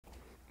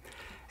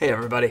Hey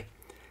everybody.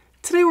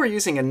 Today we're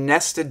using a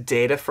nested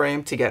data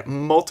frame to get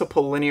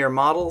multiple linear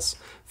models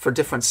for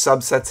different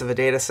subsets of a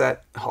data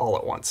set all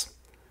at once.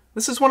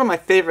 This is one of my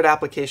favorite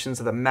applications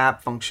of the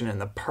map function in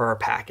the purrr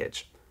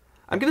package.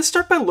 I'm going to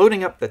start by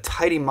loading up the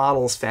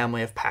tidymodels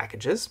family of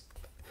packages.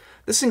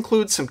 This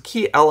includes some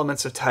key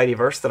elements of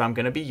tidyverse that I'm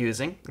going to be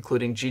using,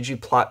 including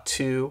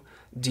ggplot2,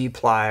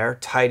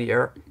 dplyr,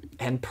 tidyr,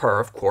 and purrr,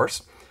 of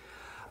course.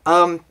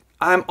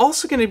 I'm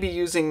also going to be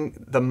using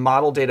the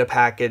model data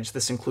package.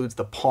 This includes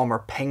the Palmer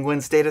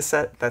Penguins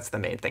dataset. That's the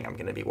main thing I'm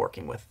going to be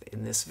working with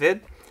in this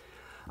vid.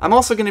 I'm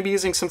also going to be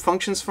using some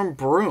functions from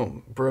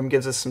Broom. Broom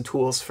gives us some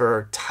tools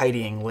for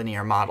tidying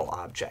linear model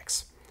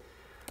objects.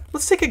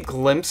 Let's take a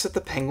glimpse at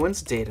the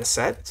Penguins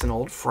dataset. It's an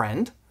old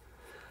friend.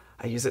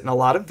 I use it in a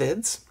lot of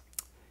vids.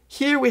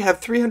 Here we have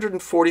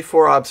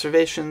 344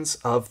 observations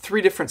of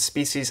 3 different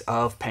species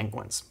of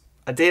penguins: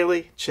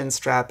 Adelie,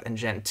 Chinstrap, and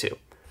Gen 2.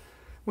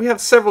 We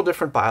have several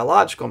different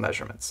biological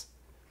measurements.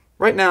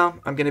 Right now,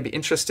 I'm going to be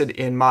interested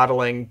in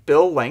modeling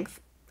bill length,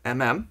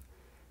 mm,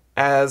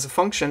 as a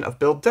function of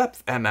bill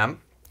depth, mm,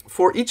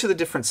 for each of the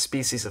different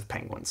species of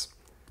penguins.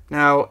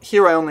 Now,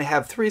 here I only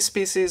have 3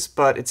 species,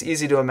 but it's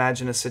easy to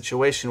imagine a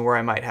situation where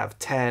I might have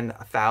 10,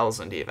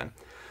 1,000 even.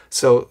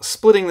 So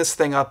splitting this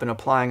thing up and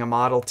applying a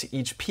model to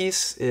each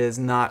piece is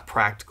not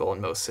practical in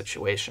most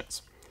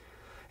situations.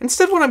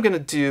 Instead, what I'm going to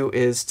do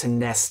is to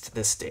nest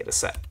this data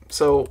set.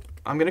 So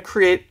I'm going to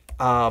create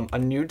a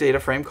new data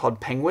frame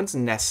called Penguins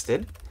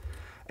Nested,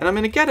 and I'm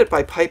going to get it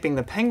by piping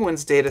the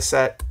Penguins data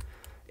set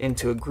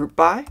into a group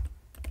by,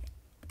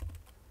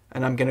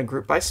 and I'm going to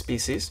group by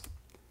species.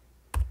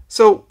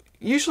 So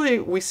usually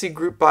we see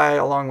group by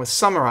along with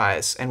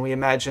summarize, and we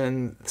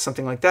imagine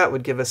something like that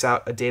would give us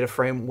out a data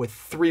frame with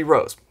 3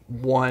 rows,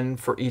 1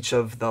 for each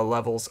of the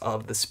levels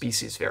of the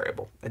species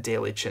variable: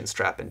 Adelie,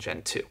 Chinstrap, and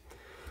Gen 2.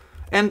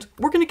 And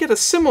we're going to get a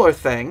similar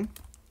thing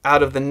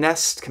out of the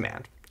nest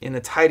command in the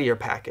tidyr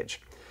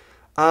package.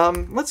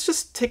 Let's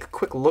just take a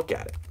quick look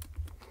at it.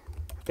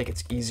 I think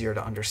it's easier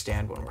to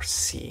understand when we're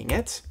seeing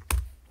it.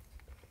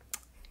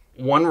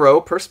 1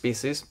 row per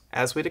species,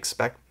 as we'd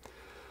expect.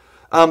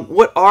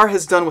 What R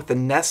has done with the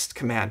nest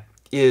command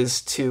is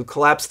to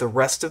collapse the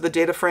rest of the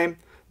data frame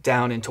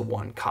down into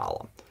 1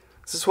 column.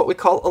 This is what we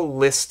call a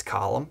list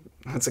column.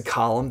 It's a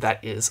column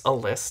that is a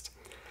list.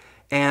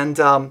 And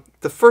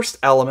the first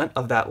element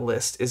of that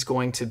list is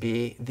going to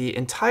be the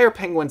entire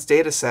penguins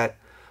data set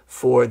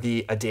for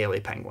the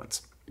Adelie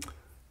penguins.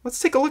 Let's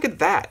take a look at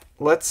that.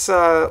 Let's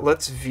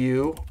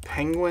view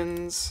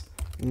penguins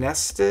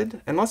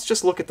nested, and let's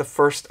just look at the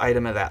first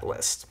item of that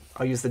list.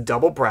 I'll use the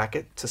double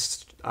bracket to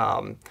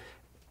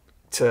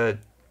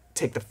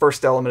take the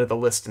first element of the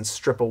list and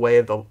strip away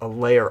a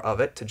layer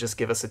of it to just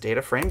give us a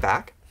data frame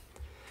back.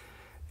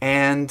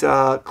 And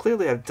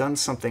clearly I've done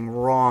something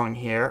wrong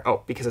here.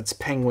 Oh, because it's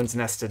penguins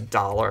nested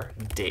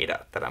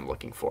 $data that I'm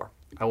looking for.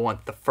 I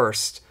want the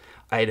first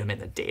item in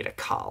the data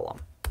column.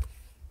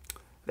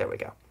 There we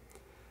go.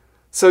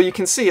 So you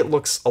can see it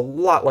looks a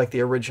lot like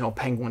the original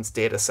penguins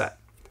data set.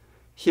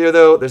 Here,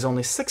 though, there's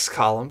only 6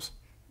 columns.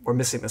 We're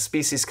missing the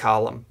species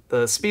column.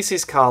 The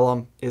species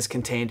column is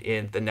contained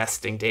in the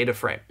nesting data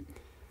frame.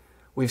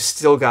 We've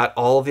still got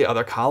all of the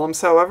other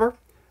columns, however.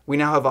 We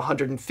now have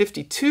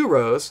 152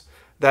 rows.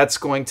 That's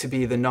going to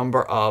be the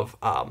number of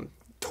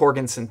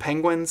Torgenson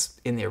penguins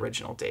in the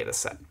original data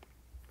set.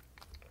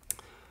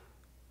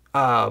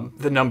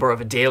 The number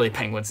of Adelie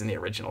penguins in the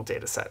original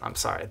data set. I'm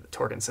sorry,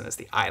 Torgenson is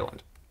the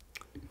island.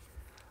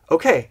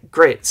 Okay,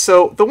 great.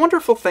 So the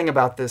wonderful thing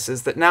about this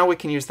is that now we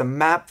can use the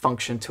map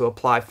function to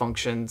apply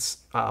functions,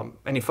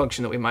 any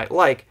function that we might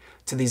like,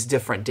 to these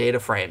different data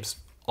frames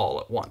all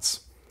at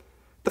once.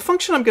 The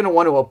function I'm going to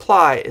want to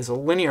apply is a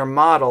linear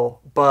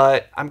model,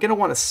 but I'm going to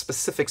want a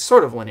specific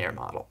sort of linear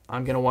model.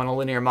 I'm going to want a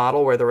linear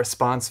model where the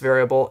response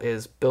variable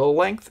is bill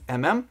length,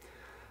 mm,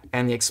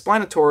 and the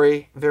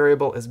explanatory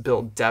variable is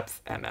bill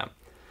depth, mm.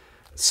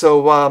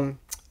 So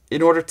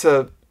in order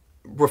to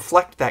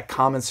reflect that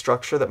common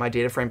structure that my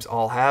data frames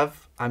all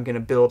have, I'm going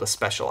to build a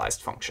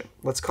specialized function.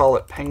 Let's call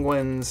it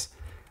penguins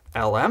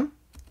lm,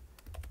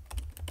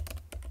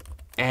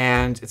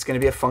 and it's going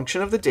to be a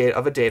function of a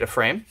data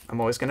frame. I'm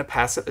always going to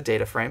pass it a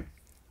data frame.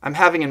 I'm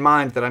having in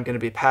mind that I'm going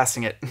to be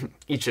passing it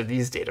each of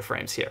these data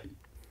frames here.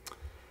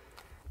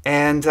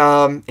 And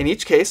in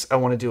each case, I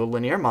want to do a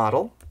linear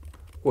model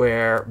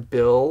where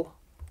bill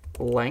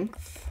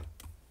length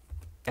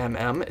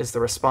mm is the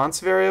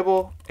response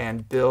variable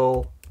and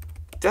bill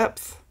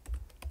depth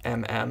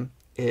mm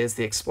is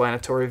the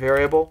explanatory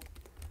variable.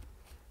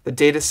 The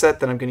data set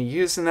that I'm going to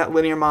use in that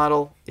linear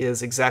model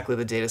is exactly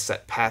the data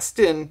set passed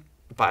in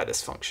by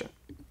this function.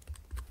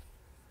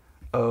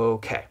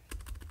 Okay,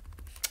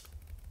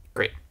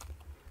 great.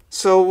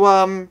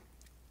 So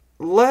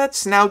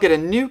let's now get a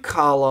new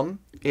column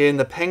in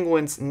the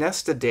penguins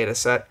nested data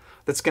set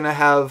that's going to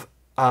have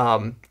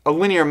a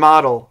linear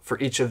model for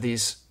each of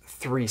these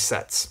 3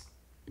 sets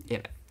in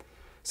it.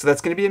 So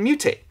that's going to be a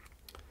mutate.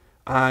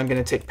 I'm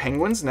going to take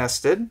penguins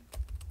nested,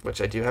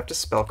 which I do have to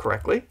spell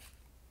correctly,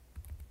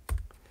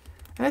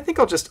 and I think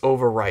I'll just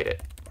overwrite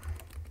it.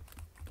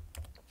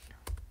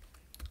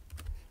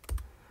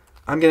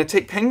 I'm going to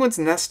take penguins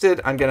nested.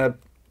 I'm going to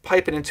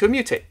pipe it into a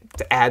mutate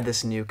to add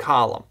this new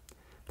column.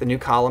 The new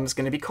column is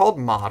going to be called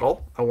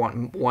model. I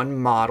want one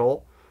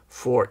model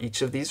for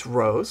each of these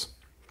rows.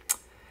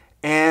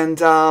 And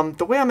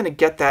the way I'm going to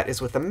get that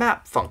is with a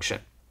map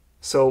function.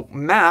 So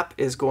map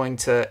is going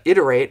to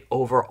iterate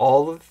over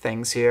all of the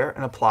things here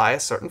and apply a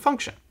certain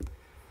function.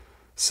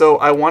 So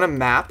I want to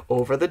map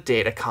over the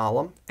data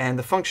column, and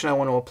the function I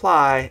want to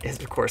apply is,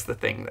 of course, the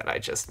thing that I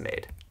just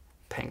made,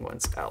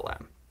 penguins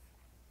LM.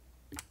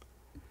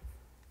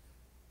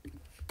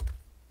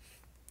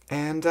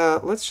 And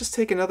let's just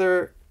take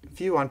another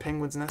view on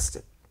penguins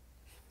nested.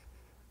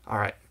 All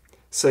right,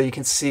 so you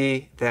can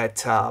see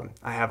that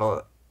I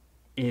have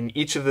in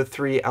each of the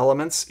three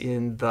elements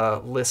in the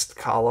list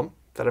column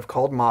that I've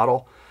called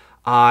model,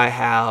 I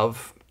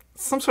have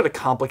some sort of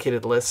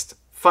complicated list.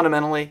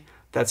 Fundamentally,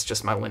 that's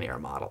just my linear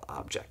model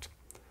object.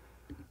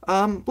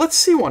 Let's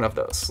see one of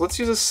those. Let's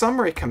use a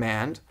summary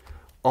command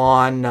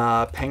on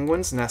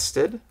penguins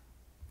nested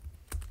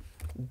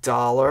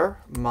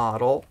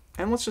 $model,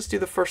 and let's just do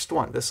the first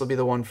one. This will be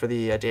the one for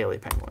the daily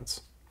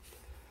penguins.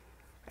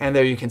 And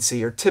there you can see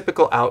your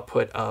typical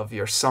output of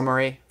your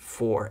summary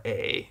for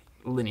a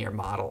linear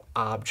model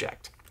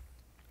object.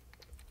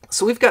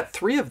 So we've got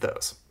 3 of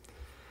those.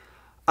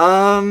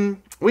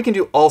 We can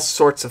do all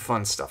sorts of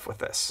fun stuff with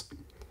this.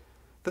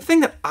 The thing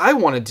that I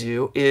want to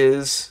do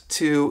is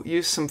to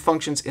use some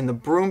functions in the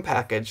broom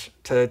package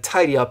to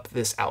tidy up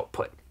this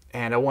output.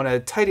 And I want to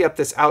tidy up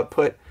this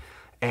output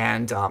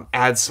and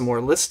add some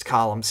more list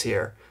columns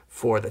here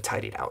for the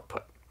tidied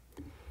output.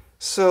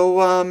 So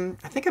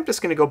I think I'm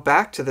just going to go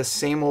back to the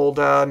same old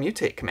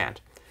mutate command.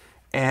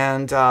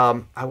 And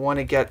I want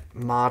to get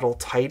model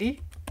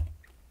tidy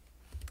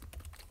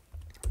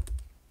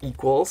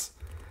equals,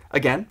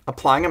 again,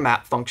 applying a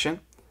map function.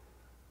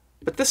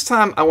 But this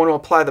time I want to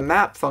apply the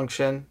map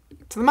function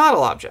to the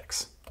model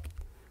objects.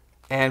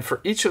 And for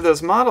each of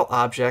those model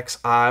objects,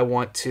 I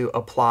want to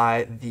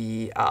apply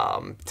the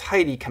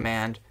tidy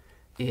command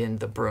in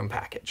the broom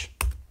package.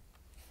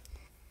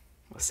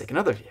 Let's take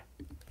another view.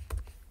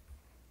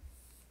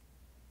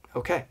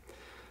 OK,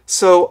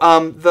 so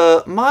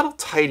the model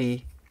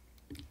tidy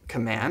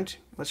command,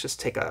 let's just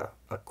take a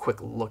quick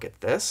look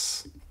at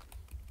this.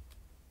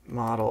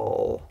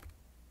 Model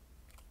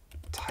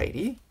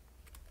tidy.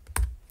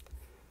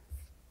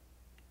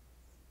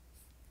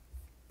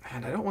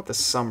 And I don't want the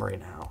summary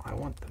now. I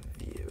want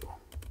the view.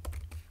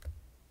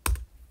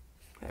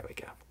 There we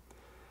go.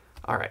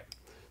 All right.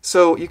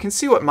 So you can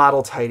see what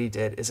model tidy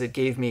did is it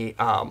gave me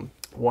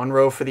 1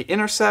 row for the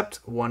intercept,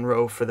 1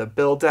 row for the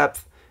bill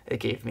depth. It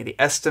gave me the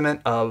estimate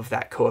of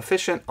that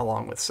coefficient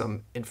along with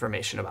some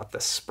information about the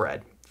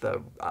spread,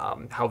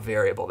 how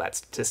variable that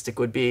statistic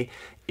would be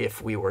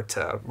if we were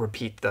to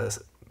repeat the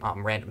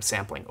random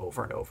sampling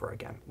over and over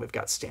again. We've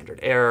got standard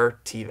error,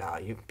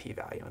 t-value,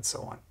 p-value, and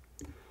so on.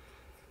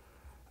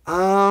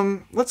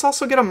 Let's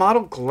also get a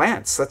model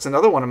glance. That's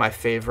another one of my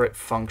favorite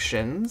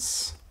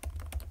functions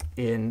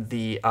in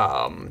the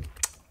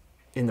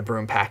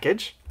broom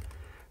package.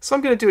 So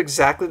I'm going to do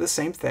exactly the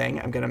same thing.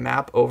 I'm going to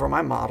map over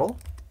my model,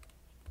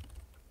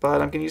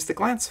 but I'm going to use the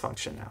glance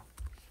function now.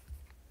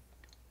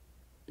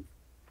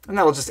 And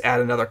that'll just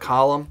add another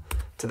column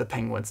to the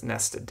penguins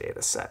nested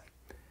data set.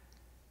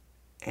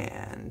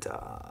 And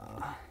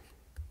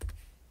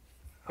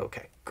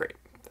OK, great.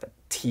 That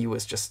T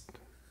was just,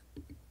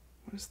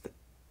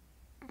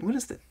 what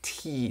is the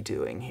T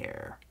doing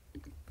here?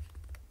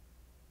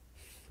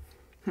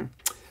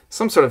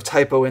 Some sort of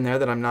typo in there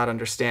that I'm not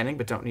understanding,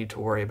 but don't need to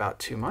worry about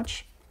too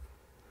much.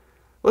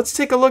 Let's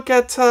take a look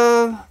at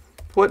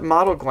what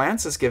model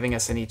glance is giving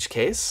us in each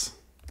case.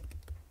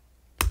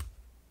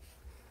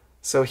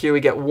 So here we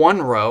get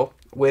 1 row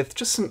with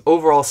just some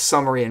overall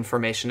summary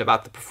information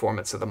about the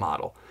performance of the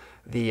model,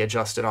 the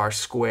adjusted R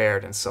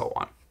squared, and so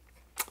on.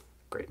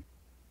 Great.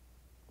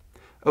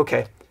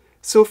 OK,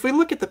 so if we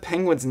look at the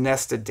penguins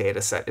nested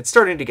data set, it's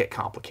starting to get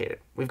complicated.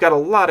 We've got a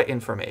lot of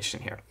information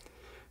here.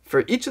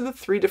 For each of the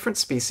 3 different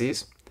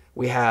species,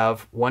 we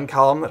have 1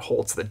 column that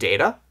holds the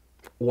data,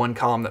 1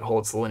 column that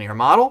holds the linear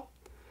model,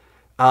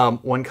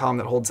 1 column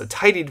that holds a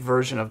tidied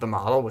version of the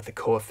model with the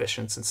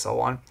coefficients and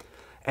so on,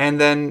 and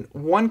then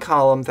 1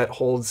 column that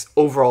holds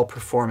overall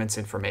performance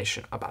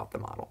information about the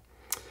model.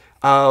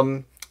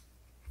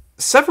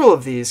 Several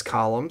of these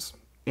columns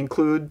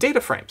include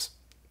data frames.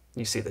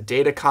 You see the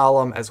data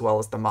column as well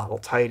as the model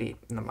tidy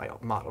and the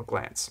model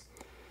glance.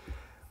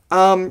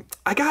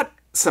 I got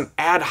some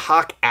ad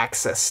hoc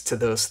access to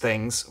those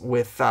things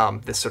with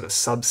this sort of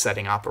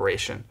subsetting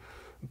operation,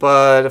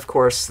 but of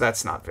course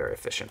that's not very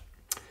efficient.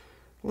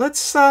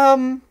 Let's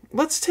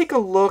take a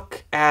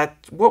look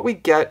at what we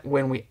get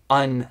when we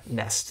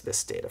unnest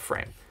this data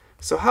frame.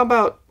 So how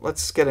about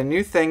let's get a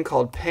new thing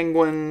called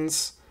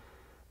penguins.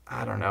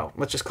 I don't know.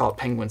 Let's just call it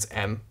penguins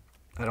M.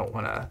 I don't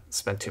want to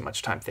spend too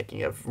much time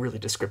thinking of really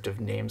descriptive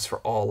names for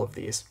all of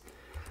these.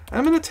 And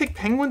I'm going to take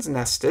penguins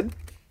nested,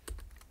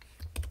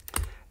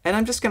 and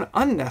I'm just going to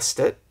unnest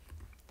it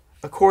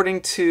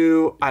according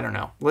to, I don't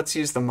know, let's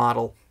use the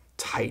model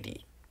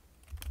tidy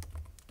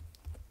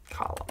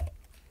column.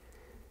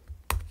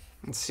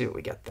 Let's see what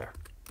we get there.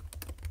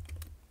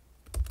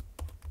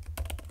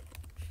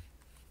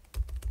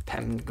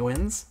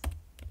 Penguins.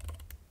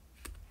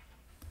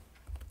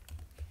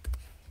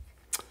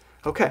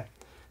 Okay,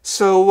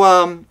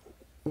 so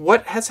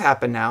what has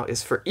happened now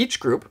is for each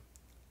group,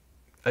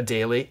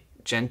 Adelie,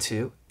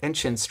 Gentoo, and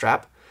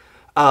Chinstrap,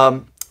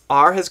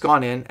 R has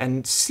gone in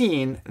and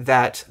seen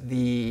that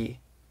the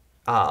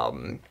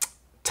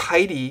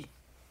tidy,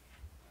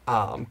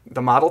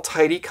 the model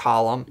tidy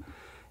column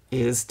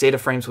is data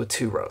frames with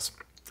 2 rows.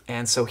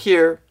 And so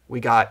here we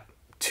got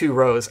 2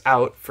 rows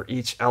out for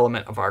each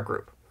element of our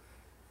group.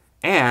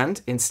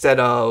 And instead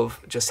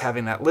of just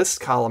having that list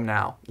column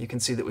now, you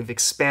can see that we've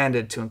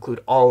expanded to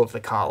include all of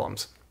the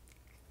columns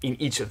in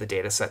each of the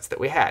data sets that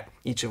we had,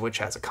 each of which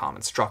has a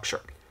common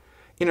structure.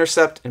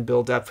 Intercept and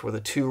build depth were the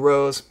 2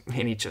 rows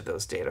in each of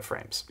those data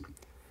frames.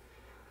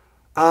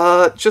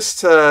 Just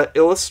to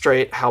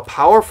illustrate how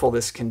powerful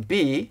this can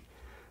be,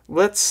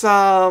 let's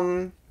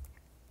do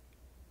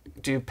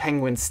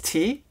penguins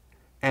T,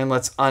 and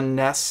let's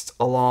unnest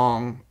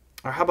along,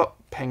 or how about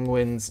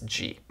penguins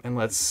G, and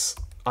let's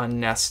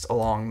unnest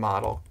along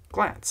model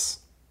glance.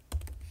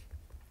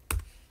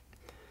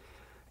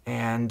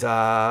 And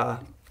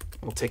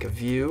we'll take a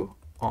view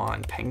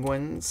on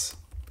penguins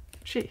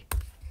G.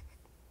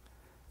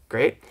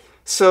 Great.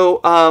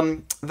 So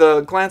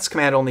the glance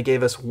command only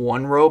gave us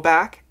 1 row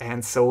back,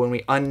 and so when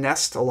we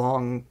unnest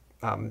along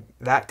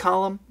that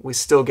column, we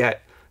still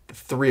get the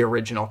 3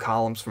 original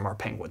columns from our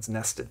penguins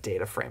nested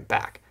data frame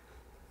back.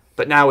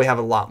 But now we have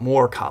a lot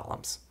more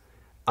columns.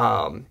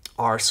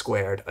 R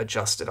squared,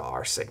 adjusted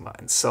R, sigma,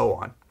 and so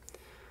on.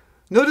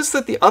 Notice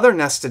that the other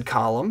nested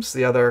columns,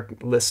 the other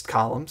list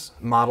columns,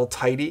 model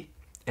tidy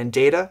and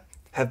data,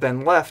 have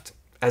been left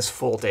as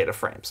full data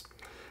frames.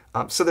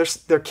 So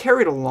they're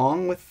carried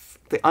along with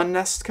the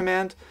unnest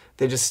command.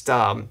 They just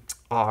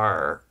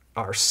are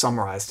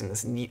summarized in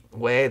this neat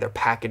way. They're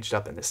packaged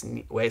up in this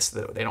neat way so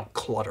that they don't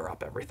clutter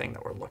up everything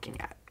that we're looking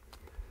at.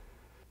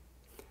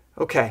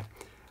 Okay.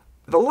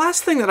 The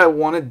last thing that I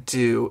want to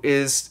do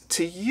is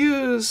to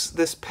use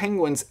this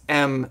penguins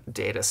M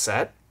data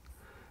set,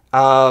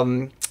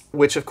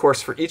 which of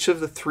course for each of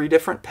the 3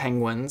 different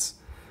penguins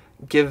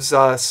gives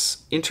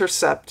us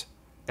intercept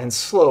and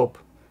slope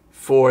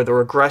for the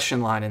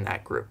regression line in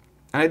that group.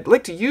 And I'd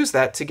like to use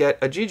that to get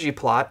a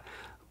ggplot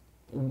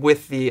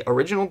with the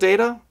original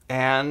data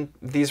and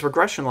these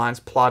regression lines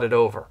plotted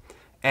over.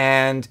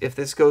 And if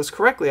this goes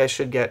correctly, I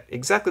should get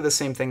exactly the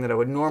same thing that I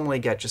would normally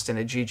get just in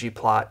a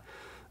ggplot.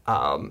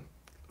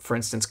 For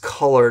instance,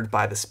 colored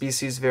by the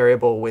species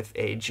variable with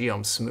a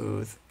geom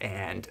smooth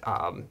and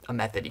a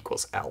method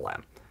equals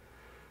lm.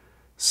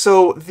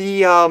 So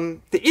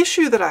the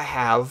issue that I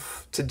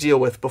have to deal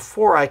with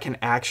before I can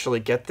actually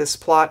get this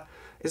plot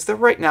is that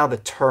right now the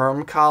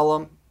term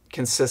column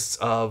consists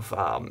of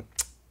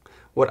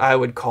what I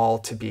would call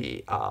to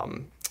be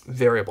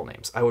variable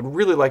names. I would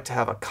really like to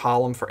have a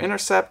column for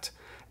intercept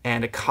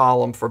and a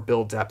column for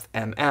build depth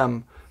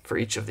mm for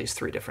each of these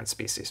 3 different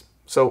species.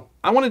 So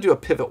I want to do a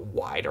pivot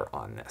wider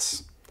on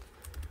this.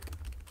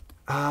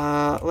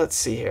 Let's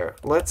see here.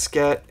 Let's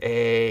get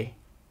a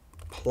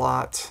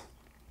plot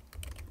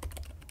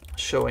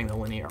showing the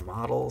linear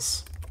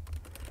models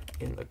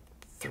in the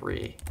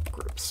 3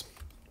 groups.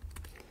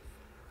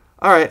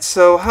 All right,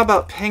 so how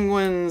about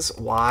penguins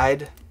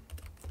wide?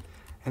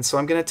 And so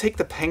I'm going to take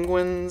the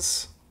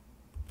penguins,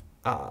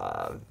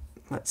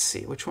 let's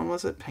see, which one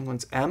was it?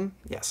 Penguins M?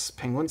 Yes,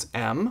 penguins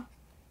M.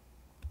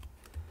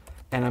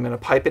 And I'm going to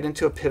pipe it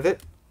into a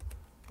pivot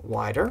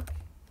wider.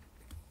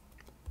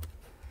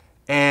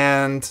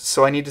 And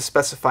so I need to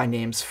specify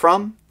names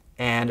from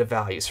and a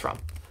values from.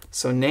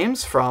 So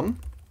names from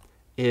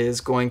is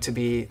going to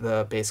be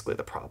basically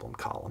the problem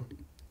column.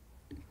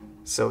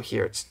 So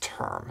here it's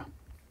term.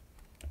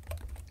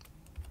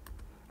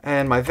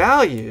 And my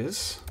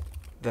values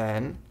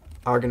then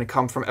are going to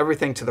come from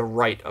everything to the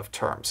right of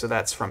term. So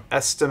that's from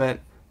estimate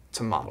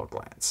to model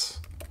glance.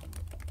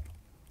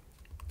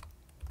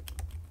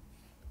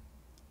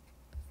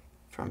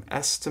 From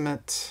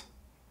estimate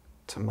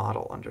to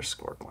model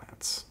underscore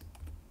glance.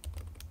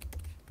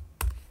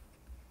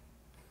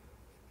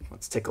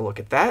 Let's take a look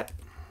at that.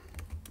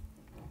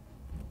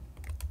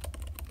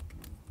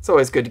 It's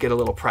always good to get a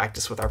little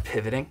practice with our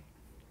pivoting.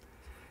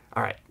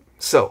 All right,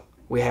 so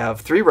we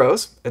have 3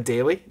 rows,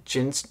 Adelie,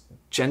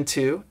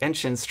 Gentoo, and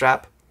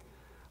Chinstrap.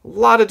 A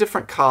lot of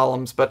different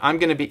columns, but I'm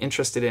going to be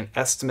interested in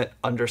estimate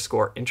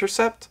underscore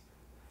intercept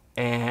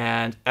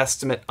and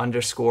estimate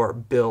underscore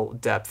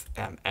build depth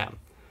mm.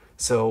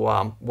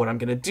 So what I'm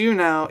going to do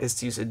now is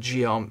to use a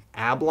geom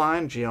AB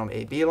line, geom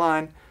AB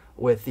line,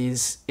 with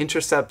these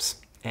intercepts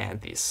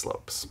and these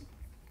slopes.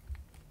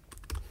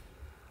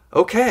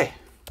 Okay.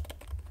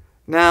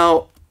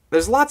 Now,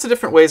 there's lots of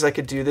different ways I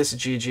could do this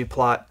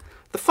ggplot.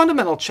 The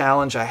fundamental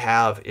challenge I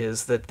have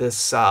is that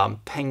this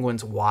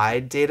penguins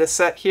wide data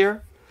set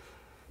here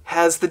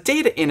has the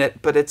data in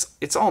it, but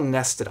it's all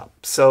nested up.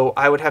 So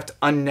I would have to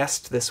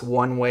unnest this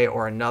one way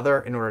or another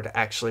in order to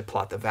actually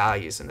plot the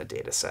values in the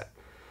data set.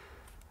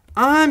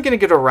 I'm going to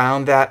get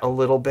around that a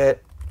little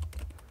bit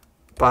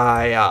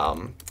by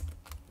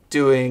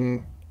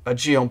doing a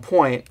geom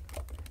point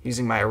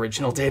using my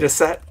original data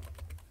set.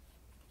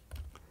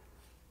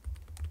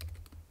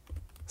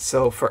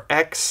 So for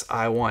x,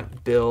 I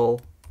want bill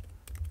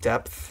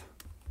depth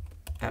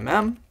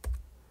mm.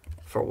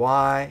 For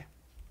y,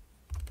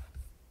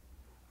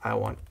 I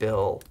want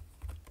bill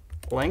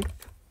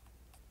length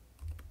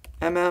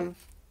mm.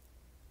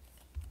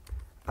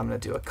 I'm going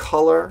to do a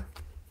color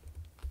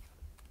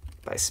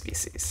by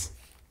species.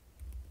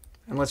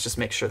 And let's just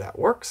make sure that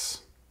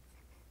works.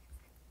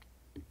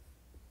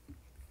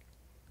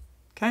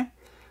 Okay,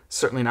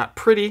 certainly not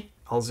pretty.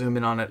 I'll zoom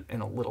in on it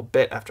in a little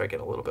bit after I get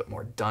a little bit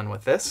more done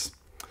with this.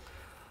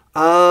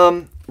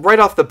 Right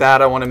off the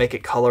bat, I want to make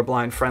it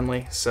colorblind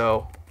friendly.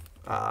 So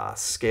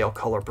scale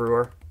color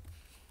brewer.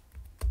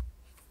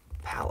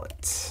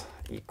 Palette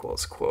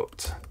equals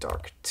quote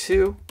dark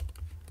 2.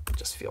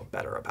 Just feel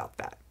better about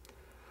that.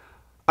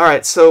 All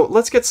right, so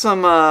let's get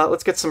some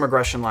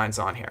regression lines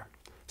on here.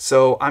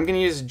 So I'm going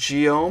to use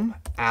geom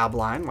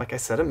abline, like I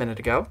said a minute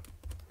ago.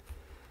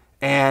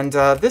 And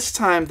this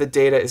time the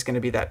data is going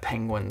to be that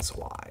penguins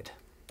wide.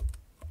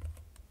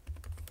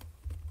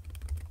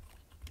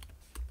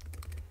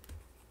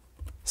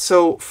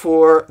 So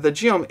for the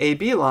geom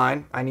AB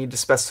line, I need to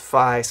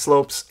specify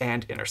slopes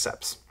and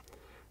intercepts.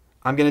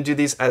 I'm going to do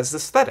these as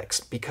aesthetics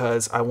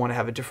because I want to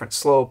have a different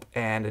slope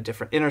and a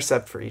different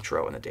intercept for each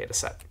row in the data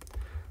set.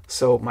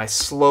 So my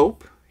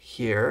slope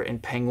here in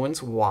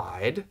penguins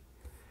wide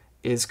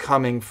is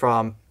coming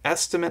from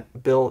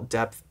estimate bill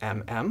depth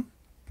mm.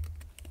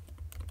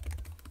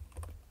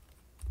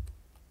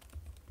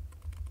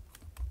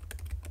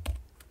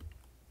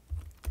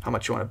 How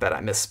much you want to bet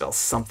I misspell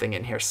something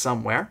in here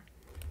somewhere.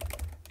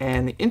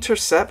 And the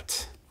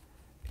intercept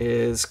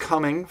is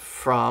coming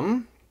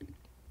from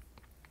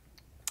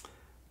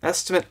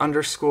estimate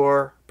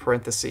underscore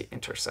parenthesis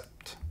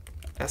intercept.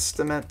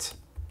 Estimate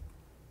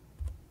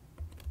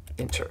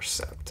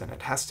intercept. And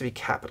it has to be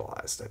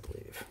capitalized, I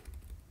believe.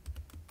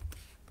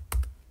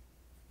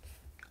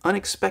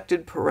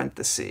 Unexpected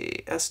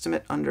parenthesis.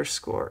 Estimate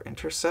underscore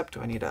intercept.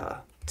 Do I need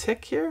a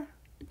tick here?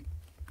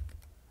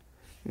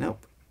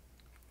 Nope.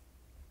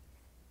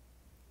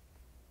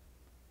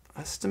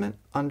 Estimate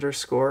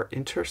underscore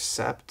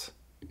intercept.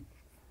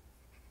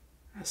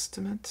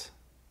 Estimate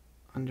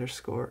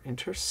underscore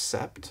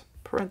intercept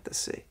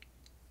parenthesis.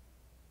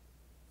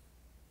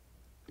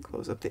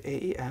 Close up the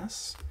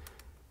AES.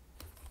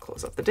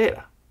 Close up the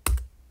data.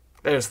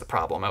 There's the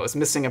problem. I was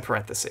missing a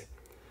parenthesis.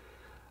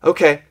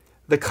 Okay,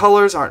 the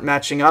colors aren't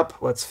matching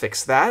up. Let's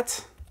fix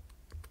that.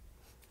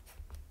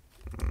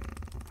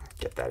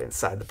 Get that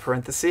inside the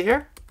parenthesis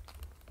here.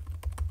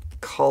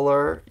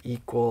 Color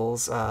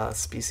equals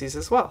species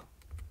as well.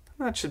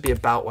 That should be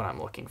about what I'm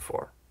looking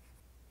for.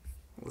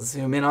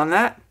 Zoom in on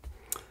that.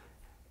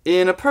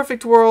 In a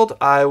perfect world,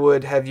 I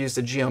would have used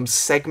a geom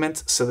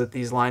segment so that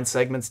these line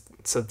segments,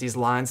 so that these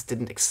lines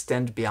didn't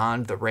extend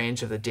beyond the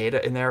range of the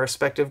data in their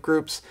respective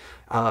groups.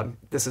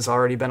 This has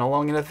already been a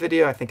long enough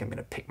video. I think I'm going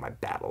to pick my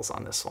battles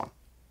on this one.